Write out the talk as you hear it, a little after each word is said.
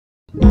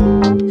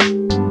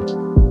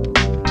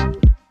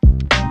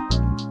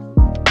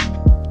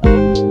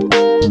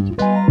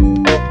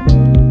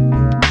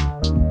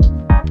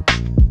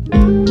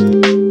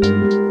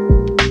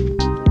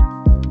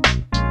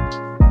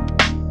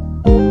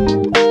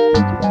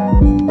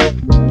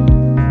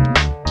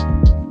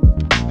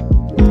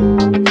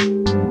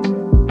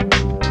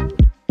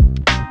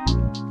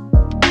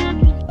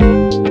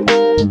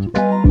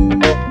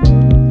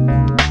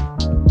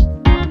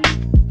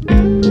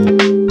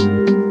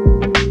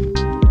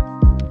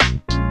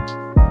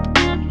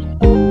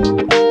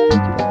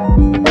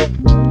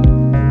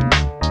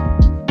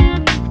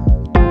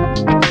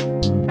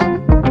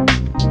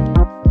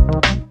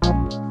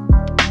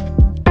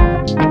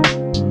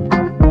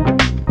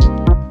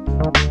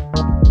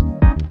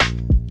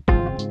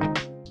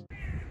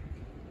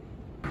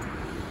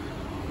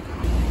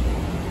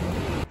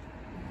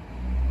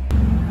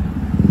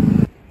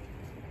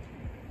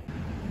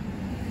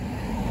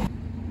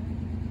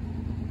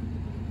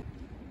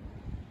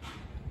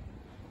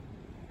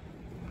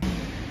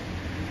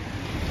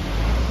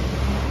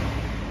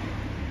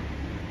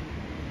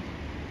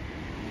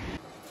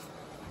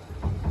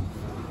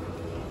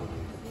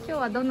今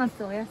日はドーナ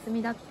ツお休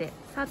みだって。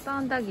サーターア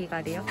ンダギーが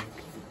あるよ。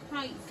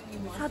はい。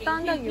サーターア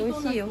ンダギー美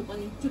味しいよ。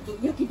ちょっと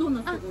焼きドー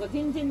ナツとかが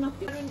全然なく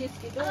てあるんです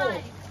けど、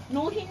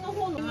納品の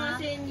方のすみま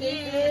せん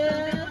で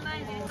す。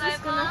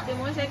少なくて申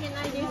し訳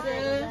ないです。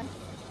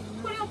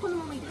これはこの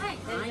ままいいですか？はい、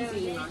大丈夫で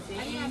す。あ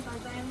りがとう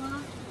ございま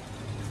す。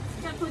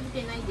じゃあ閉じ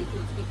てないんで気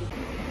をつけて。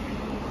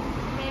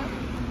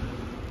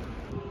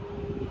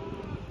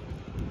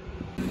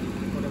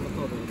これも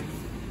そうです。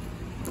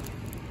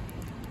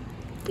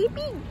キー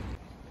ピン。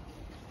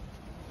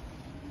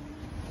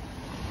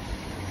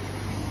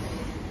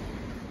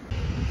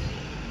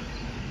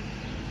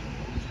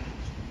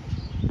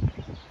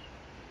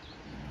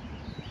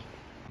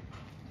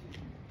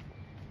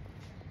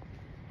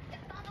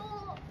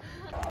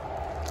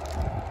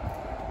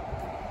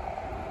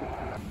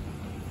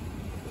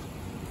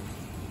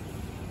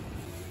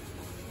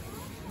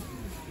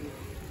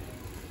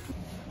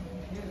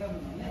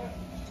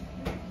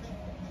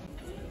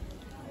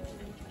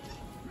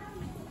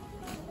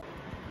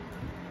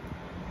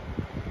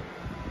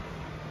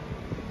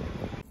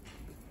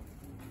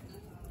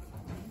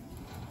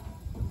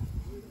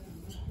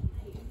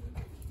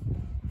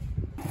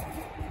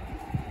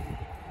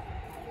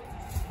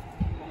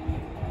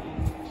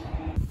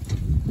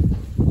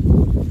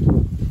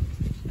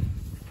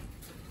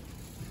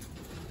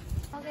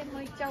揚げ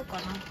もいっちゃおうか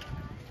な。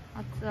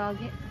厚揚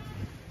げ。厚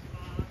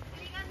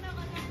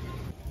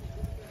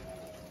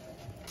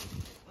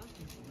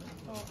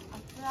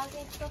揚げ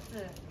一つ。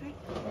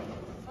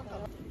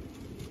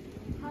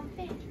はん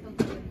ぺん一つ。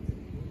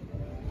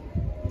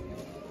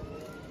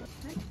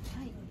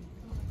はい。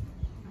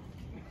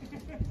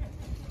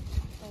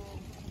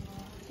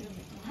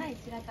はい、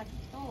白滝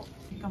と。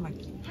イカ巻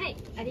き。はい、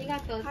ありが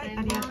とうございます。はい、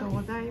ありがとう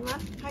ございます。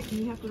はい、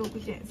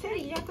260円。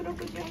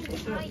1260円で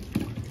す。はい。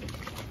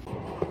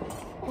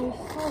美味し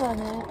そうだ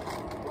ね。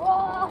う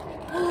わあ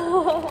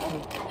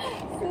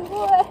す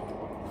ごい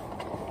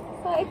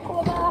最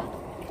高だ。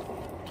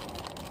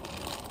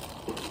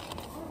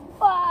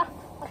わあ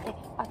待って、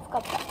暑か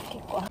った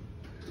結構。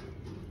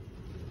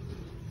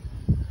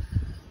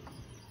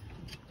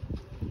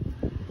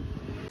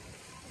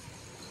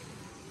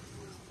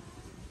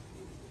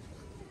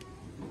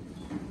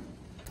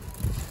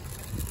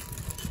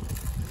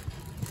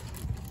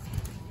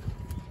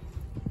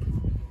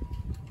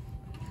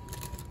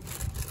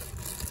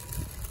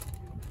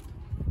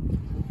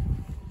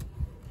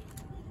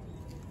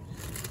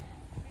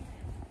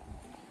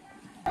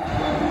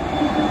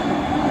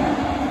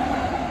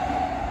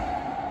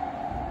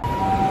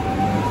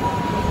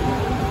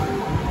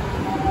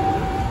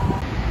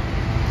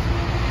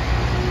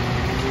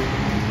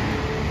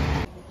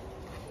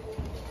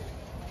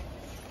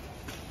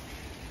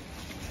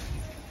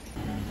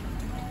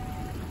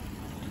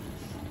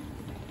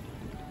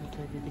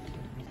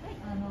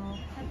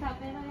食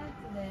べのや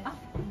つで、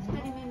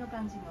光めの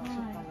感じの食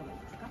感がいい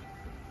ですか？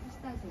そし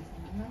たらそうです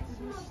ね、夏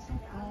干しと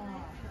か、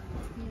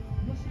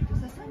もし土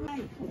佐さんに、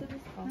本当で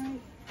すか？はい。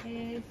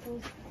そ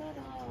した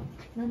ら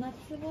七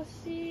つ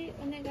星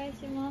お願いし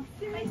ま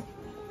す。はい。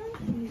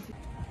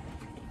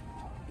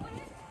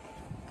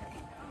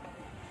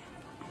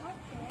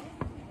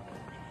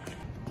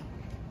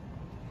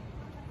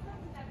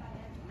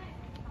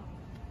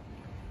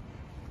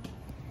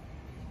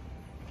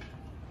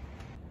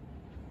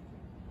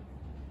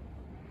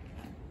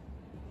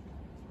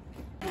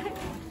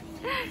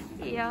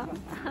いいよ。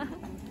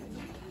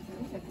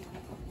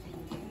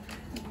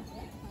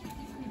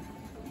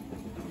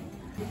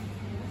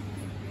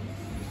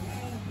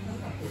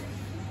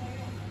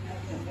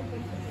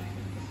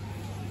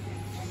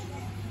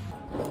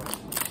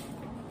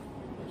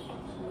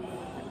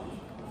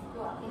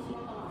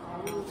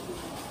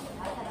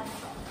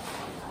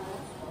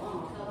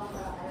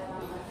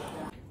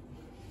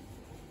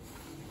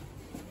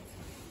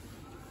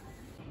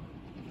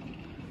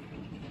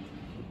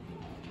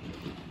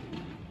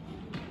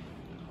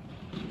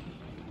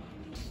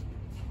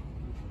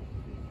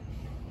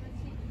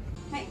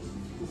はい。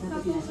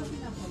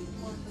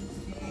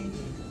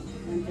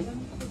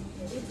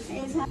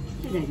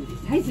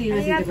はい、すいま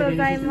せん。ありがとうご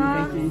ざい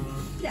ます。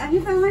で、揚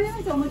げパン割りま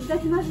してお持ちいた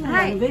しますので、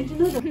はい、ベンチ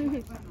のど。可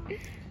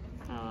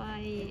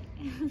愛い。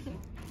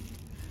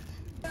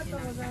ありが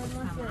とうございます。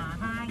は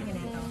い、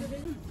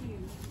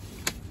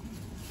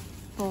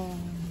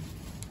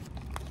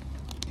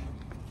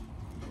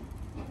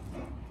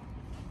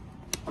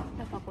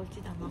やっぱこっ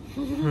ちだな。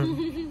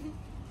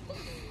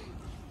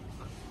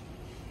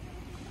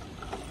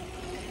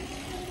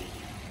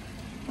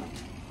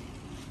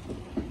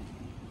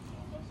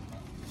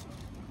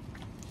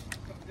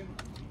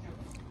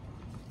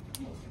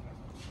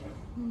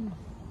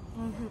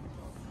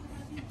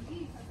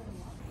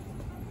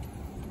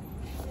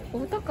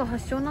大田区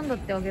発祥なんだっ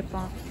て揚げパ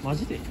ン。マ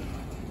ジで？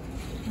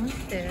マジ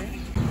で？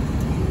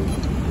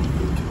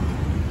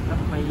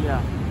まあいい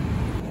や。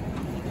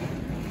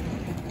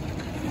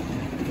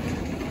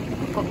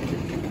あ。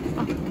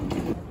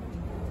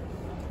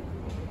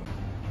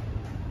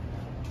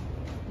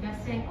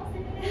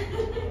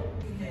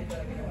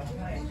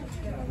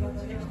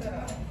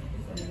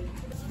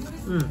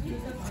うん。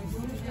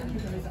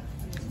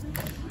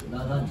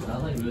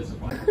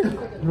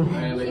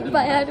いっ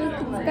ぱいあるって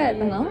使え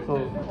たの？そう。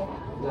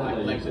Yeah,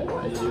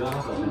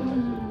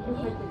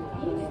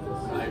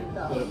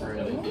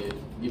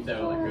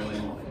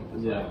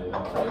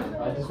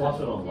 I just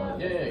watched it online.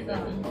 Yeah,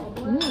 exactly.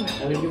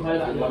 And if you play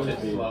that, watch it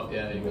as well.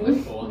 Yeah, you can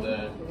like go on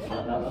there.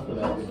 That's the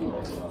best thing.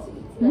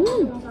 The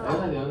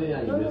only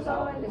thing you miss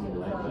out is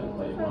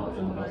like not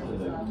in the rest of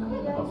the.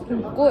 す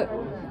ごい。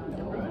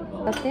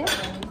だって。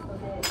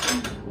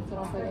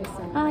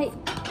はい。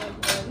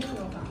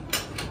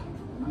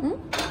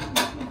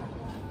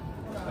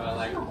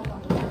Like,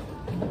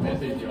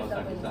 message you on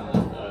Pakistan,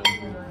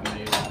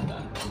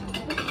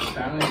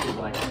 family is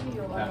like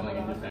traveling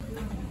in Japan.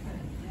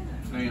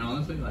 I mean,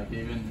 honestly, like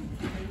even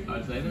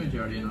I'd say the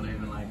majority are not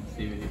even like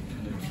CBD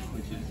standards,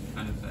 which is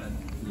kind of sad.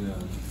 Yeah.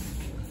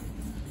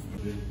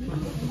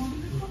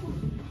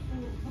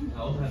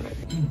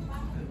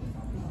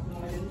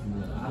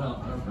 I don't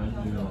friends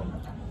who go.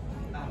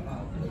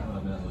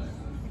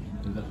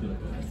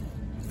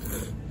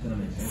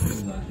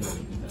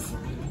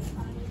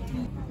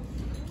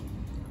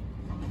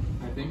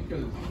 I think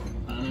because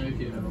I don't know if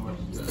you've ever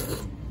watched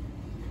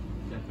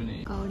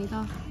Japanese. 香りだ。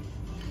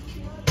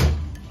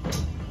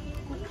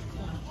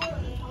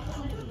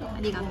あ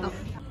りがとう。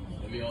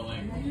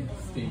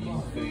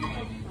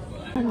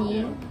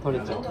何？取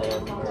れちゃったよ。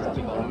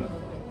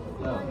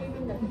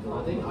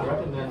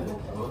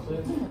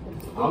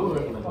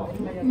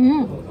うん。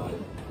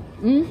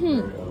うん。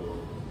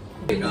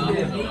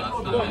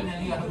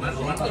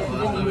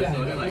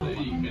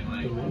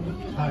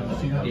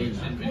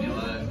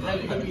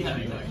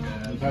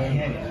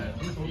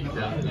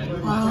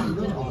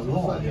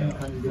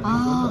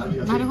ああ、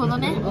なるほど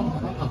ね。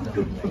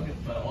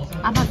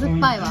甘酸っ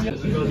ぱいわ。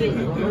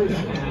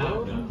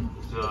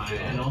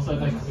And also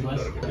like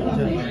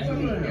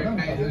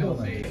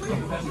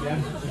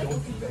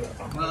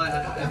well, I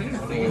think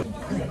it's big.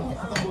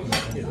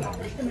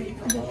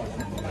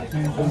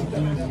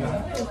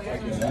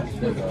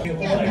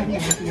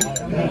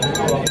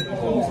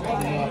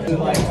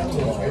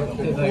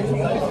 It's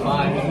like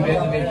fine, you get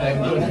to make that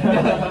good.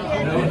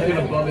 No one's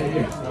gonna bother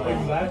you.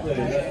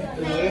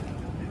 Exactly.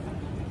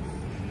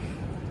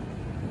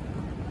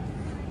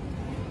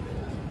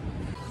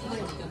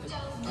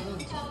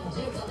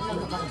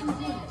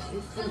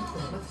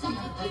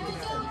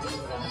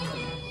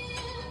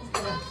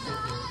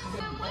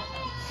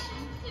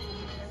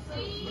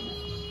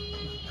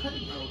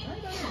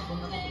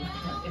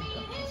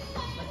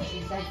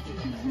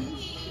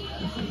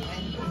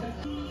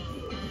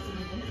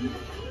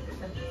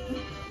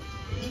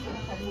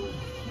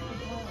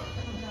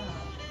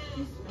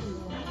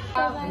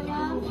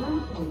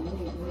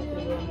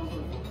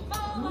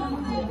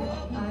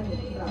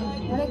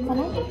あれ、この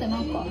人ってなん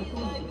か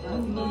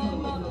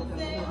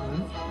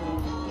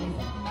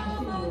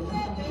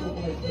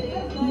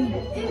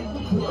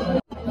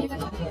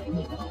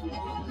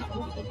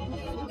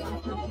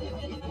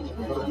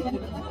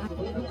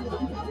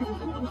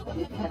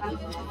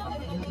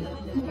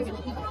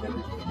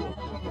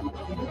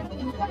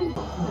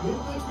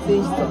ツイ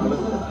スト。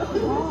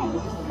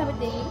食べ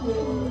ていい？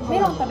メ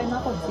ロン食べな、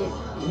こっち。